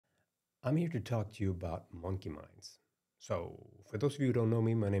I'm here to talk to you about monkey minds. So, for those of you who don't know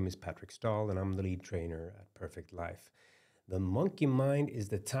me, my name is Patrick Stahl and I'm the lead trainer at Perfect Life. The monkey mind is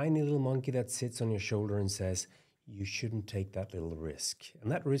the tiny little monkey that sits on your shoulder and says, you shouldn't take that little risk.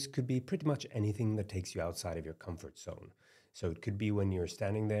 And that risk could be pretty much anything that takes you outside of your comfort zone. So, it could be when you're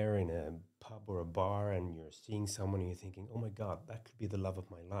standing there in a pub or a bar and you're seeing someone and you're thinking, oh my God, that could be the love of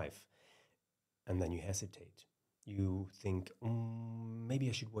my life. And then you hesitate. You think, maybe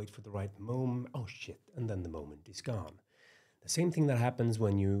I should wait for the right moment. Oh shit, and then the moment is gone. The same thing that happens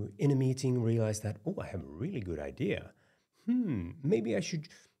when you, in a meeting, realize that, oh, I have a really good idea. Maybe I should,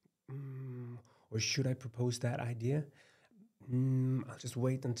 or should I propose that idea? I'll just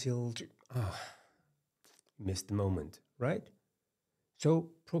wait until, missed the moment, right? So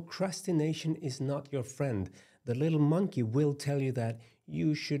procrastination is not your friend. The little monkey will tell you that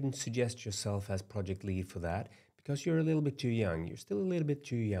you shouldn't suggest yourself as project lead for that because you're a little bit too young. You're still a little bit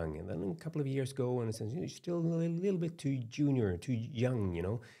too young. And then a couple of years go and it says, you're still a little bit too junior, too young, you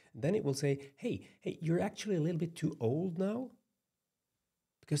know. And then it will say, hey, you're actually a little bit too old now,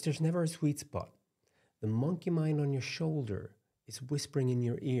 because there's never a sweet spot. The monkey mind on your shoulder is whispering in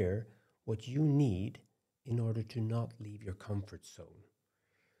your ear what you need in order to not leave your comfort zone.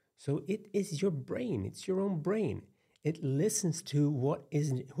 So it is your brain. It's your own brain. It listens to what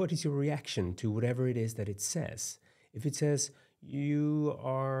is your reaction to whatever it is that it says. If it says you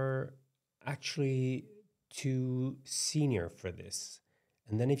are actually too senior for this,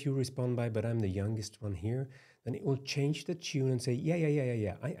 and then if you respond by, but I'm the youngest one here, then it will change the tune and say,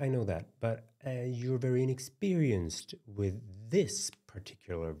 yeah, I know that, but you're very inexperienced with this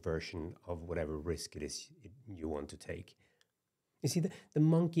particular version of whatever risk it is you want to take. You see, the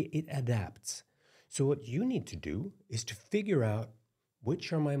monkey, it adapts. So what you need to do is to figure out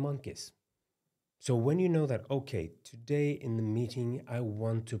which are my monkeys. So when you know that, okay, today in the meeting, I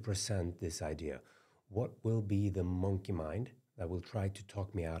want to present this idea, what will be the monkey mind that will try to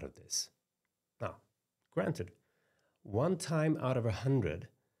talk me out of this? Now, granted, one time out of 100,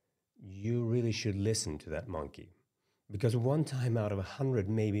 you really should listen to that monkey. Because one time out of 100,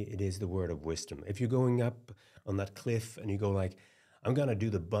 maybe it is the word of wisdom. If you're going up on that cliff and you go like, I'm going to do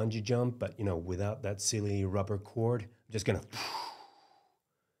the bungee jump, but, without that silly rubber cord, I'm just going to...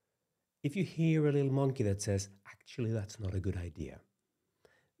 If you hear a little monkey that says, actually, that's not a good idea,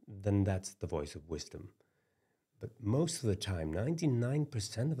 then that's the voice of wisdom. But most of the time,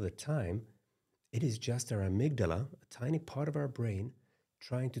 99% of the time, it is just our amygdala, a tiny part of our brain,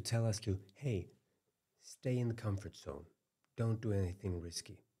 trying to tell us to, hey, stay in the comfort zone. Don't do anything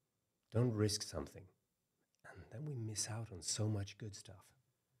risky. Don't risk something. And then we miss out on so much good stuff.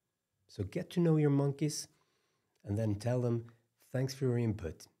 So get to know your monkeys and then tell them, thanks for your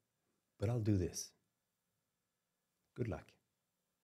input, but I'll do this. Good luck.